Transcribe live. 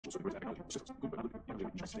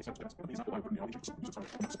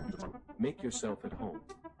Make yourself at home.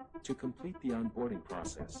 To complete the onboarding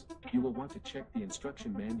process, you will want to check the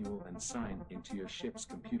instruction manual and sign into your ship's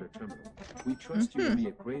computer terminal. We trust you to be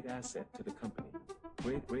a great asset to the company.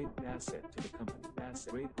 Great asset to the company.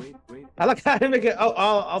 Great. I like how they make it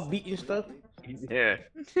all beat and stuff. Yeah.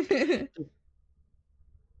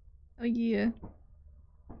 Oh yeah.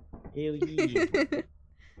 Hell yeah.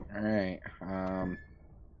 All right.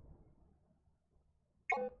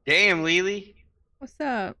 Damn, Lily. What's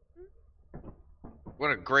up? What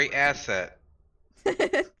a great asset.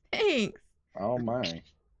 Thanks. Oh my.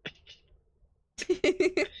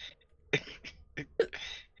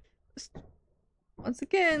 Once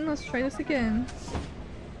again, let's try this again.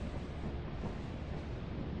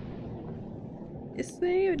 This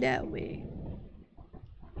way or that way?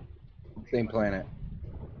 Same planet.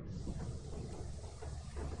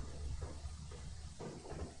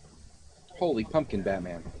 Holy pumpkin,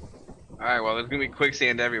 Batman. Alright, well, there's gonna be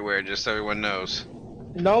quicksand everywhere, just so everyone knows.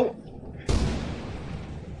 No.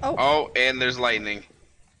 Oh. Oh, and there's lightning.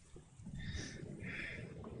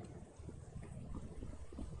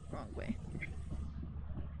 Wrong way.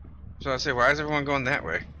 So I say, why is everyone going that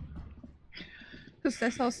way? Because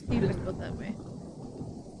that's how Steve was built that way.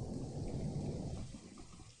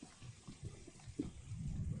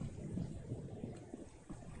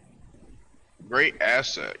 Great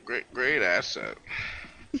asset. Great asset.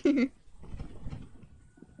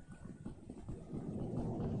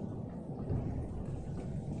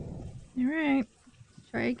 Alright.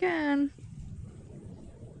 Try again.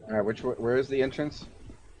 All right, where is the entrance?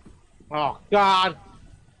 Oh God.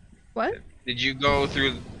 What? Did you go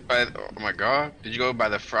through by? Oh my God! Did you go by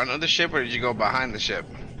the front of the ship or did you go behind the ship?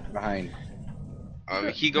 Behind.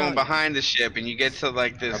 Keep going behind the ship, and you get to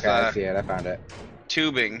like this. Okay, I see it. I found it.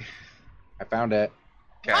 Tubing. I found it.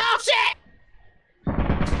 Okay. Oh shit!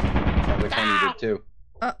 Which one you did too?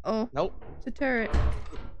 Uh-oh. Nope. It's a turret.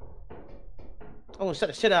 Oh, shut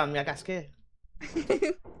the shit out of me. I got scared.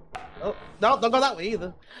 Oh, no, don't go that way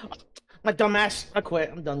either. My dumb ass. I quit.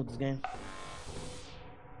 I'm done with this game.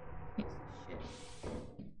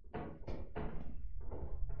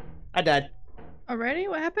 I died. Already?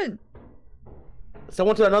 What happened? So I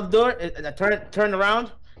went to another door, and I turned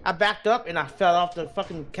around, I backed up, and I fell off the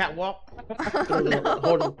fucking catwalk. Oh, no.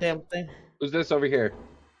 Hold the damn thing. Who's this over here?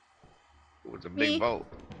 It was a Me. big boat.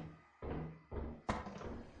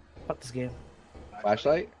 Fuck this game.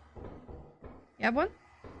 Flashlight? You have one?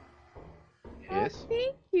 Yes.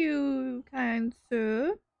 Thank you, kind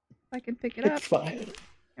sir. If I can pick it up. It's fine.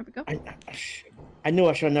 There we go. I knew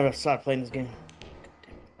I should have never started playing this game.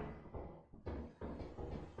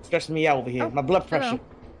 Stressing me out over here. Oh, My blood pressure. hello.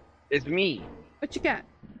 It's me. What you got?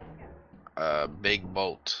 Big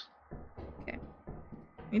boat. Okay.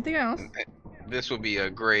 Anything else? This would be a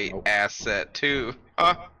great Nope. asset too.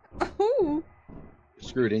 Oh.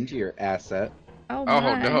 Screwed into your asset. Oh, Oh,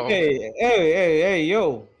 my. no. Hey,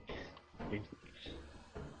 yo.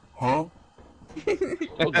 Huh?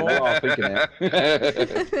 We're all thinking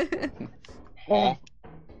it. Oh.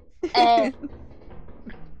 Oh.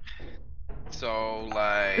 So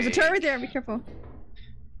like. There's a turret right there. Be careful.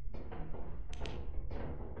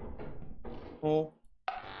 Oh,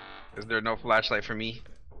 Is there no flashlight for me?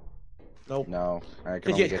 nope. No, I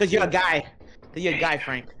can only get Because you're a two. guy. Because you're a guy,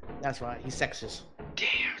 Frank. That's why. He's sexist. Damn.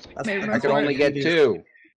 That's, Maybe I can only get two.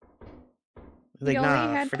 He's like, You only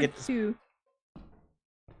nah, had forget this. two.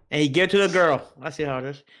 And he gave it to the girl. I see how it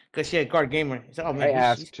is. Because she a guard gamer. He said, oh, man. I he's-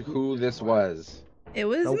 asked who this was. It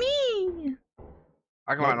was Nope. me.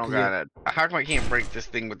 How come I Nope, don't 'cause got it? How come I can't break this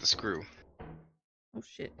thing with the screw? Oh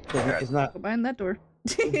shit. It's not. Go behind that door.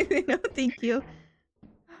 No, thank you.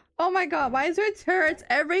 Oh my god, why is there turrets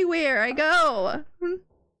everywhere I go?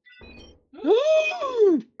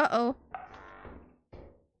 Uh-oh.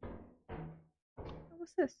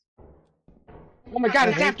 What's this? Oh my god,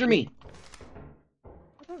 it's after me!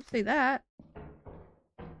 Don't say that.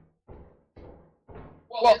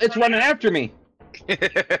 Well, it's running after me!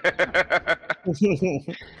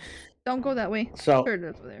 Don't go that way. So, Turret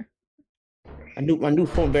over there. my new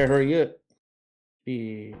phone better hurry up.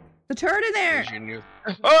 Yeah. The turret in there! Where's your new-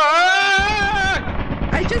 Ah!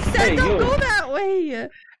 I just said Hey, don't yo. go that way!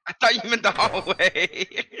 I thought you meant the hallway.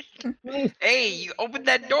 Hey, you opened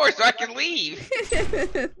that door so I can leave.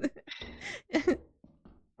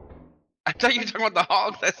 I thought you were talking about the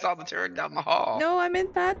hall because I saw the turret down the hall. No, I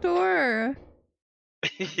meant that door.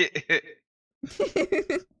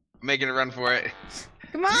 Making a run for it.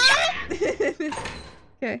 Come on!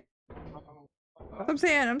 Okay. I'm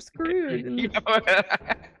saying I'm screwed. You know,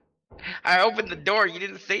 I opened the door. You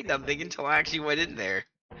didn't say nothing until I actually went in there.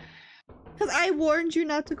 Because I warned you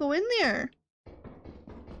not to go in there.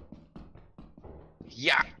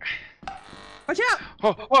 Yeah. Watch out!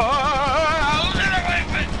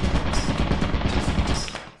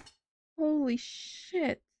 Holy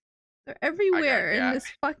shit. They're everywhere in got- this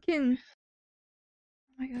fucking...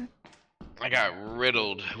 Oh my god. I got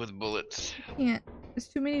riddled with bullets. I can't. There's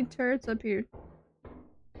too many turrets up here.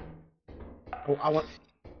 Oh, I want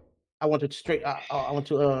to straight. I want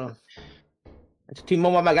to It's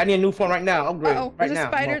T-Mobile. I need a new phone right now. Upgrade Uh-oh, right there's a now.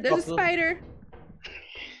 spider. There's a motherfucker.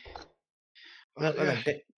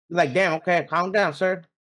 spider. Like, damn. Okay, calm down, sir.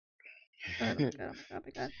 Oh my god, oh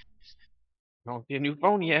my god. Don't see a new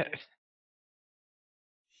phone yet.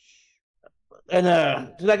 And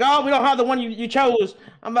she's like, oh, we don't have the one you chose.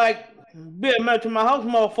 I'm like, be a man to my house,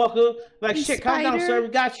 motherfucker. Like, You shit, calm down, spider. sir. We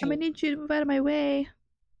got I'm you. gonna need you to move out of my way.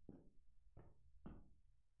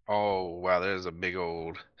 Oh wow, there's a big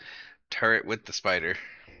old turret with the spider.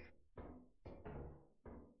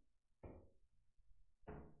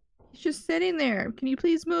 He's just sitting there. Can you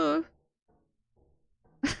please move?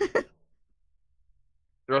 Throw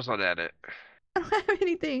something at it. I don't have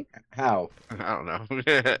anything. How? I don't know.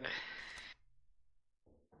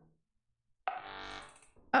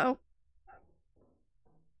 Uh-oh.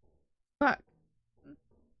 Fuck.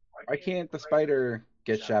 Why can't the spider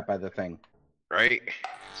get shot by the thing? Right?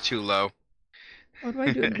 It's too low. What do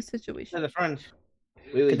I do in this To situation? the friends.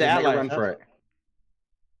 Lily, Get the just make a allies, run huh? for it.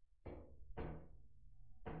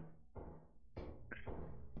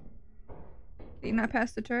 Did you not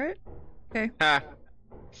pass the turret? Okay. Ha!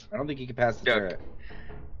 I don't think he can pass the Yuck. turret.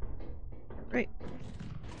 Right.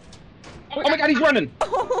 Oh my god, he's running!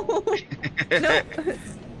 Oh! No.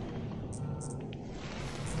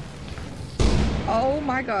 Oh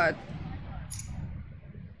my god.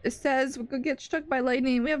 It says we could get struck by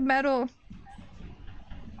lightning. We have metal.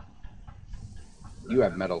 You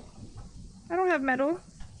have metal. I don't have metal.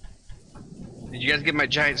 Did you guys get my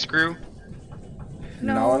giant screw?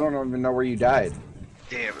 No. I don't even know where you died.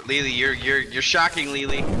 Damn, Lily, you're shocking,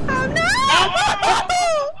 Lily. Oh no!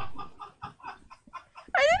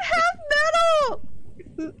 I didn't have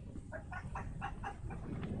metal!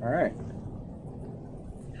 Alright.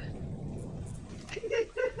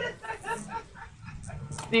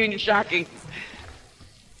 Steven, you're shocking.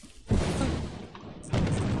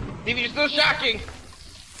 Steven, you're still shocking.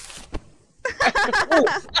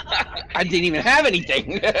 I didn't even have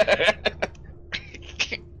anything!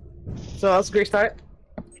 So that's a great start.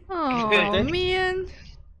 Oh man.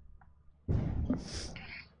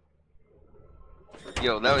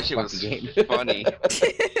 Yo, that shit was Fucking game. funny.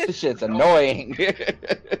 This shit's annoying.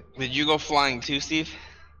 Did you go flying too, Steve?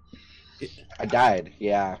 I died.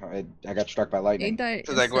 Yeah, I got struck by He lightning. died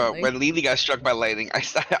Cause like, well, instantly. when Lily got struck by lightning,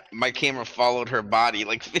 my camera followed her body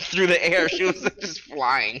like through the air. She was just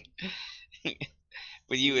flying.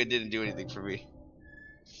 But you, it didn't do anything for me.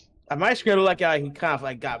 On my screen, it looked like he kind of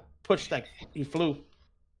like got pushed, like he flew.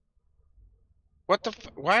 What the?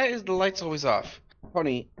 Why is the lights always off?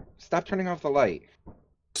 Pony, stop turning off the light.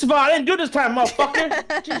 First of all, I didn't do this time,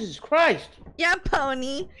 motherfucker. Jesus Christ. Yeah,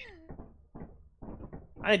 pony.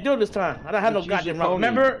 I didn't do it this time. I don't have no Just use your goddamn wrong. pony.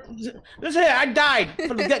 Remember? Listen here, I died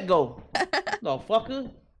from the get-go. No,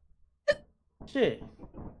 fucker. Shit.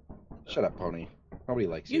 Shut up, Pony. Nobody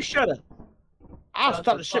likes you. You shut up. I'll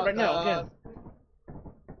stop the shit right now again.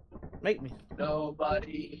 Make me.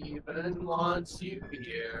 Nobody even wants you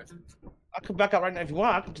here. I could back out right now if you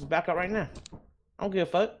want. I could just back out right now. I don't give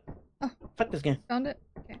a fuck. Oh. Fuck this game. Found it?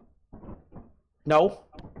 Okay. No.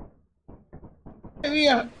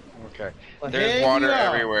 Okay. Well, There's here water you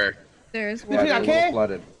are. everywhere. There's You water. think I It's a little can?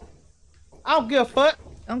 flooded. I don't give a fuck.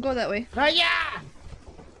 Don't go that way. Yeah.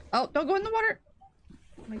 Oh, don't go in the water.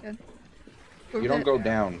 Oh my god. Whoever You don't that- go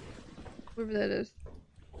down. Whoever that is.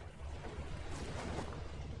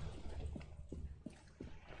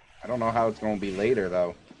 I don't know how it's going to be later,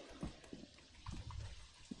 though.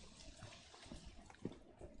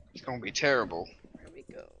 It's gonna be terrible. Where we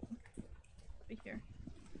go? Right here.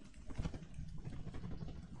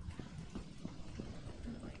 Oh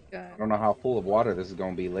my I god. don't know how full of water this is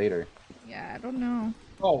going to be later. Yeah, I don't know.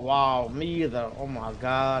 Oh wow, me either. Oh my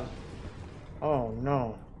god. Oh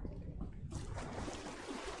no.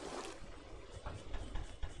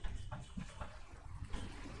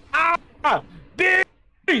 Ah!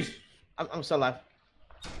 Bees! I'm still alive.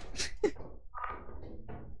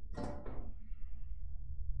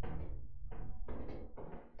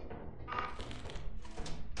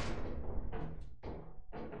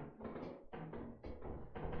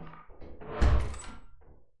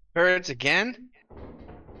 Birds again?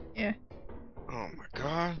 Yeah. Oh my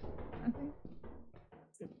god. Nothing.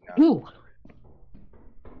 Ooh.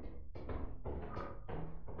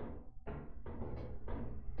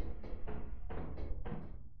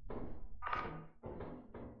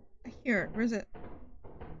 Here, where's it?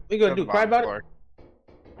 We gonna do cry about it? Floor.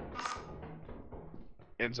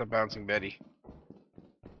 Ends up bouncing Betty.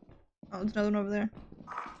 Oh, there's another one over there.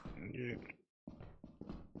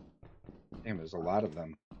 Damn, there's a lot of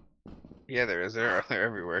them. Yeah, there is. They're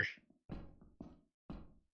everywhere.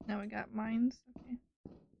 Now we got mines. Okay.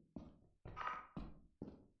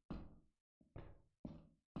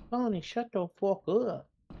 Tony, shut the fuck up.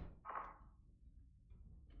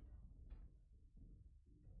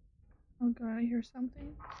 Oh god, I hear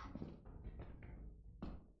something.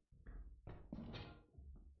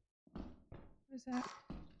 What is that?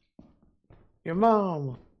 Your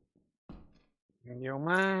mom. Yo,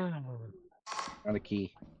 man. Not a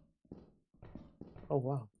key. Oh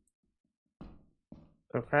wow.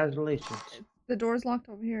 Congratulations. The door's locked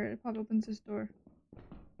over here. It probably opens this door.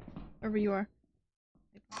 Wherever you are.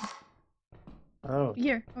 Oh.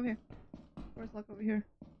 Here, over here. Door's locked over here.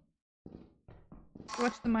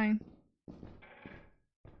 Watch the mine.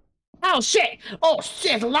 Oh shit! Oh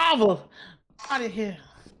shit! Lava! Out of here!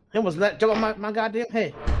 It was let jump on my goddamn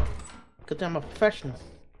head. Cause I'm a professional.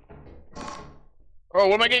 Oh,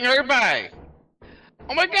 what am I getting hurt by?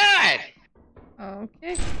 Oh my god!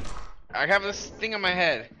 Okay. I have this thing on my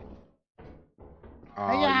head.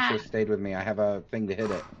 Oh, you Hiya! should have stayed with me. I have a thing to hit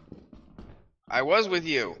it. I was with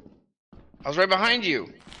you. I was right behind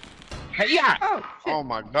you. Yeah! Oh, shit. Oh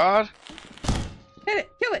my god. Hit it!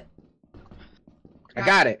 Kill it! I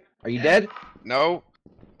got it. Are you dead? No.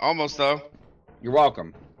 Almost though. You're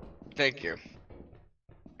welcome. Thank you.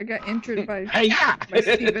 I got injured by, Yeah! by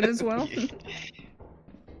Steven as well.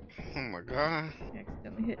 Oh my god. He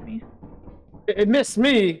accidentally hit me. It missed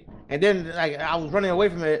me, and then like I was running away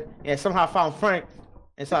from it, and somehow I found Frank,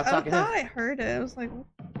 and started I talking to thought him. I heard it. I was like,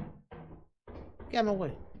 Get out of my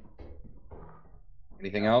way.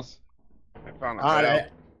 Anything else? I found a Alright, bell.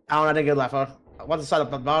 I don't know. I didn't get life. I wasn't side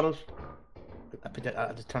up the bottles. I picked that.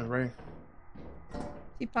 I just turned the ring.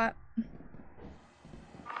 teapot.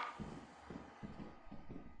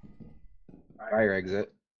 Fire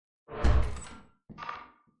exit.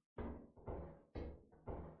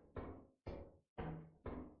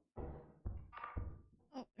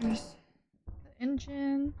 Oh, there's the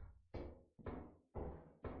engine.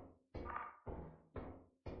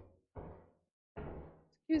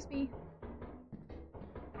 Excuse me.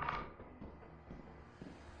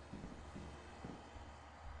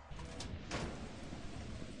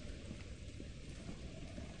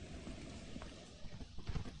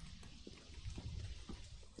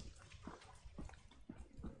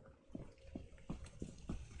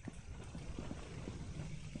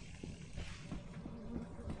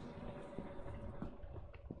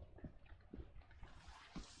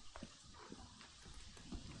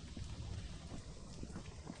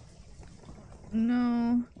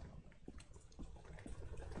 No.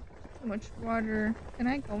 Too much water. Can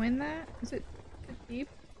I go in that? Is it deep?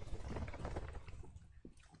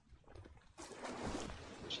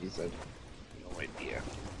 She said. No idea.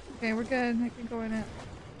 Okay, we're good. I can go in it.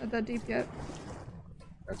 Not that deep yet.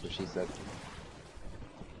 That's what she said.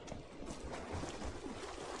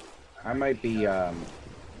 I might be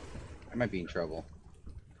in trouble.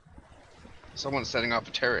 Someone's setting off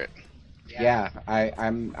a turret. Yeah,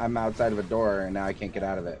 I'm outside of a door and now I can't get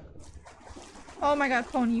out of it. Oh my god,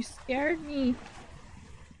 Pony, you scared me.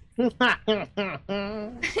 I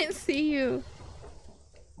didn't see you.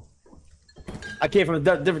 I came from a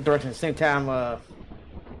different direction at the same time.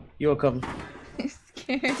 You were coming. You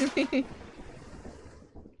scared me.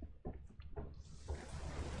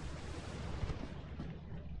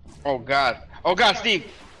 Oh god. Oh god, Steve!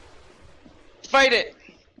 Fight it!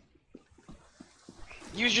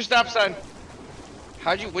 Use your stop sign.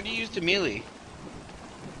 What do you use to melee?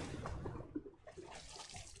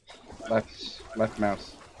 Left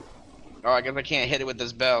mouse. Oh, I guess I can't hit it with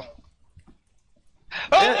this bell.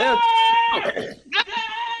 God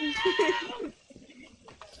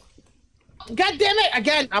damn it!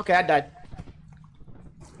 Again! Okay, I died.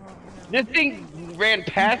 This thing ran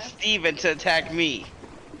past Steven to attack me.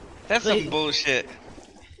 That's some bullshit.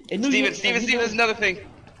 Steven, there's another thing.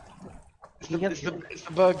 It's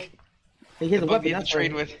the bug. He has The a bug weapon. you have to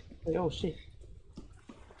trade with. Oh shit.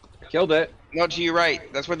 Killed it. No, to your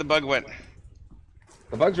right. That's where the bug went.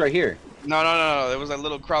 The bug's right here. No. There was a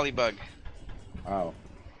little crawly bug. Oh.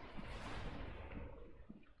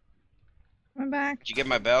 I'm back. Did you get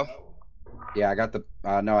my bell? Yeah, I got the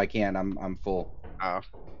no I can't. I'm full. Oh.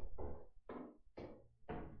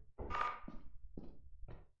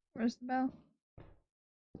 Where's the bell?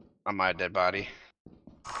 On my dead body.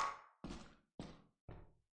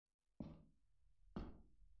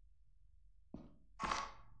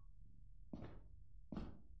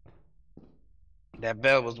 That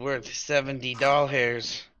bell was worth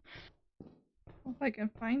 $70. If I can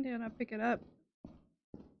find it, I'll pick it up.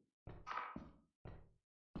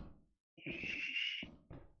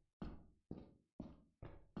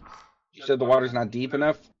 You said the water's not deep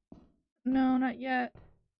enough? No, not yet.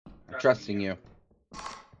 I'm trusting you.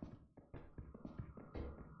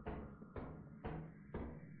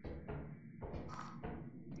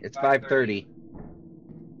 It's 5:30.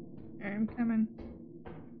 Alright, I'm coming.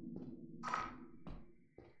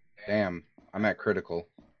 Damn, I'm at critical.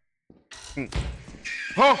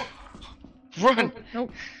 Oh! Run!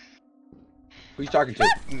 Nope. Who you talking to?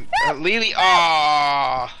 Lily.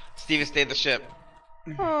 Ah! Steven stayed the ship.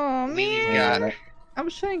 Oh Lily's man. got it. I'm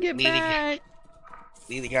just trying to get Lily back.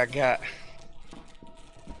 Lily got.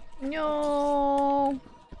 No.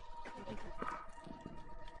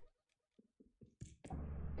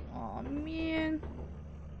 Oh man.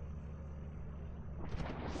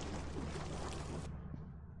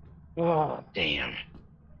 Oh, damn.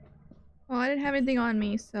 Well, I didn't have anything on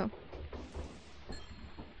me, so.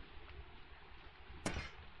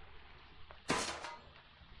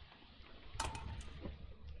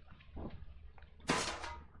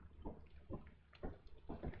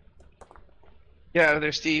 Get out of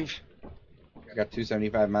there, Steve. I got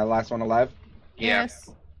 275. My last one alive? Yeah. Yes.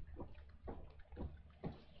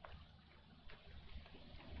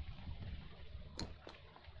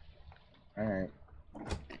 Alright.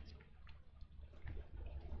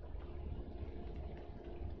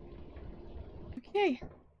 Okay.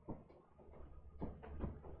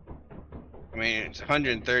 I mean, it's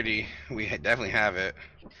 130. We definitely have it.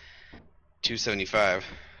 275.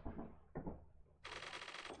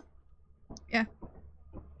 Yeah.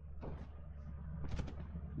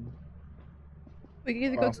 We can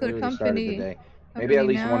either go Well, to the we already started the company. day. Maybe at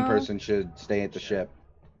least one now. person should stay at the ship.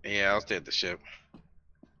 Yeah, I'll stay at the ship.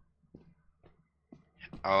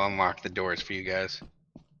 I'll unlock the doors for you guys.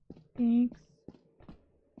 Thanks.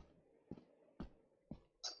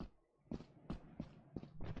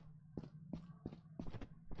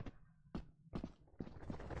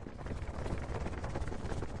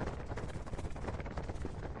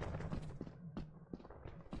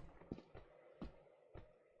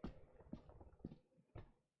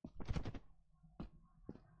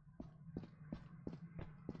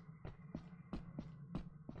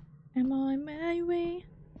 I'm on my way.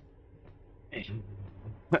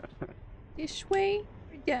 This way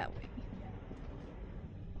or that way?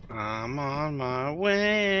 I'm on my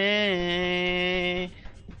way.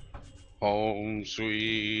 Home,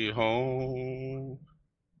 sweet home.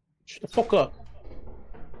 Shut the fuck up.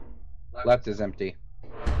 Left is empty.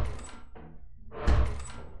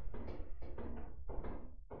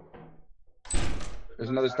 There's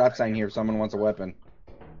another stop sign here if someone wants a weapon.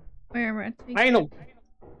 Where am I?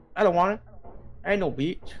 I don't want it. I ain't no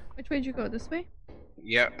beach. Which way did you go? This way?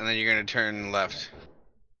 Yep, and then you're gonna turn left.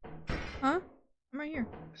 Huh? I'm right here.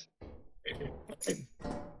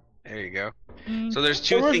 There you go. Mm. So there's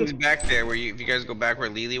two Where is things it? back there where you, if you guys go back where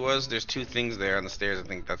Lily was, there's two things there on the stairs. I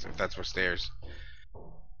think that's where stairs.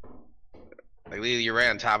 Like Lily, you're right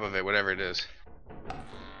on top of it, whatever it is.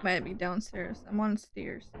 Might be downstairs. I'm on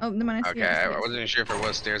stairs. Oh, the one I see Okay, I upstairs. wasn't sure if it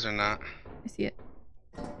was stairs or not. I see it.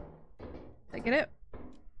 Did I get it?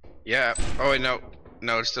 Yeah. Oh wait, no,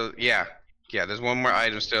 it's still. Yeah. There's one more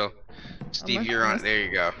item still. Steve, must- you're on. must- There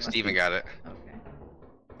you go. must Steven be- got it. Okay.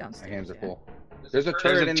 My Downstairs. hands are yeah. full. There's a There's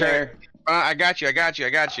turret a in turret. there. I got you. I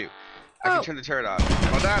can Oh. turn the turret off.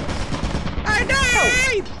 Hold on. I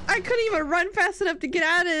died! I couldn't even run fast enough to get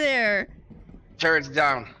out of there. Turret's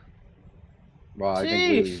down. Well, I think Jeez.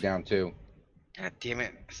 Lily's down too. God damn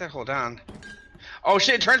it. I said hold on. Oh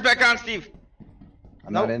shit, it turns back on, Steve.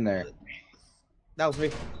 I'm not Nope. in there. That was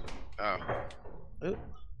me. Oh. Oop.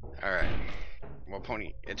 Alright. Well,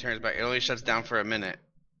 Pony, it turns back. It only shuts down for a minute.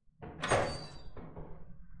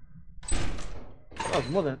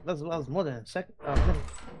 That was more than a second. Minute.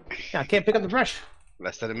 Yeah, I can't pick up the brush.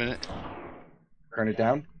 Less than a minute. Turn it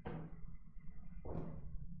down.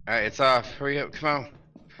 Alright, it's off. Hurry up. Come on.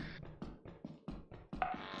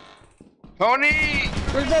 Pony!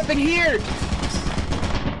 There's nothing here!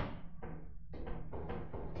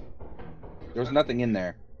 There's nothing in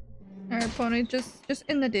there. Alright, Pony, just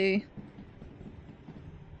in the day.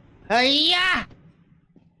 Hey-ya!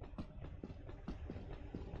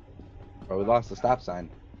 But we lost the stop sign.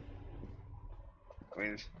 I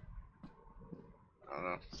mean, I don't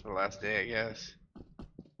know. It's the last day, I guess.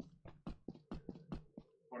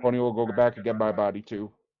 Pony will go back and get my body too.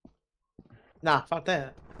 Nah, fuck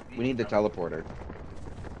that. We need the teleporter.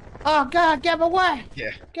 Oh god, get him away!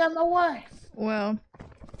 Yeah. Get him away! Well,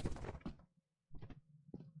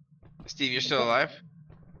 Steve, you're still alive?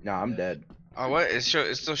 No, I'm dead. Oh, what? It's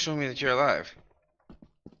still showing me that you're alive.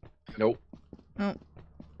 Nope. Oh.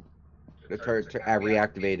 The turret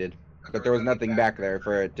reactivated, but there was nothing back there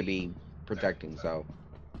for it to be protecting. So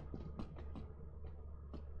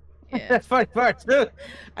Yeah. That's funny part too.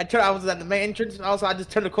 I was at the main entrance. Also, I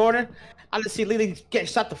just turned the corner. I just see Lily getting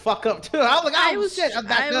shot the fuck up too. I was like, oh shit, I'm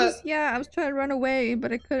back up. I was trying to run away,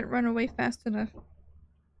 but I couldn't run away fast enough.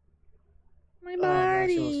 My Oh, man,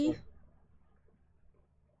 she was body.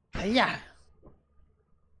 so- Yeah.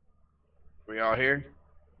 We all here?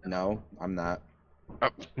 no, I'm not. Oh.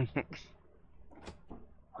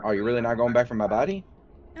 Oh, you're really not going back for my body?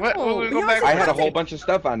 What? No, We'll go how's back. it I had a gonna whole get- bunch of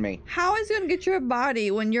stuff on me. How is it gonna get your body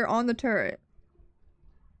when you're on the turret?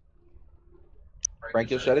 Frank,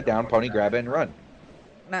 you'll shut it down. Pony, grab it and run.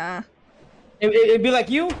 Nah. It'd be like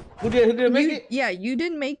you who didn't make it. Yeah, you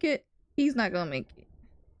didn't make it. He's not gonna make it.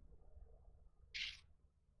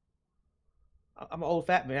 I'm an old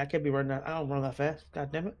fat man. I can't be running that. I don't run that fast.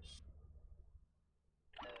 God damn it.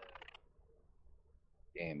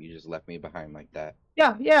 Damn, you just left me behind like that.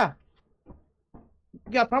 Yeah, yeah.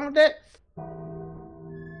 You got a problem with that?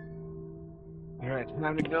 Alright,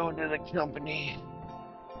 time to go into the company.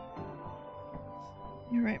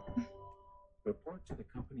 You're right. Report to the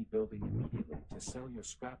company building immediately to sell your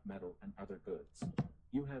scrap metal and other goods.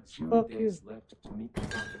 You have 0 Fuck days left to meet the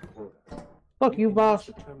profit quota. Fuck you, can boss.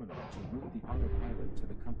 use the terminal to route the autopilot to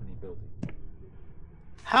the company building.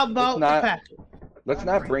 How about the not- packet? Let's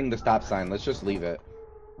not bring the stop sign. Let's just leave it.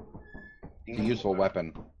 It's a useful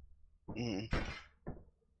weapon. Mm.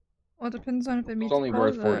 Well, it depends on if it meets It's only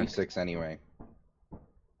worth quota. 46 anyway.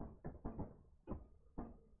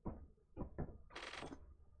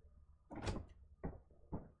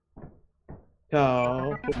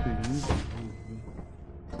 Oh.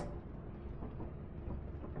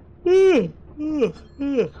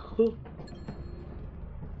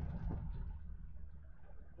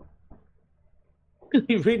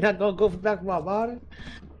 You really not gonna go back to my body?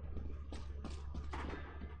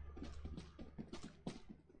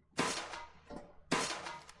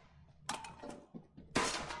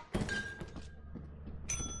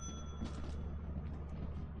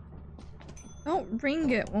 Don't ring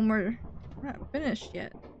it when we're not finished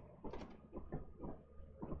yet.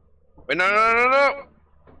 Wait, no.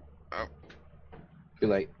 Oh, Too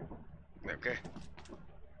late. okay.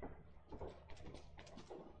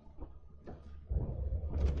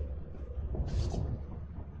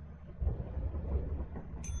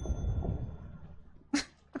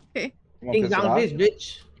 Okay. You wanna King piss it down off? this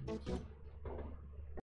bitch.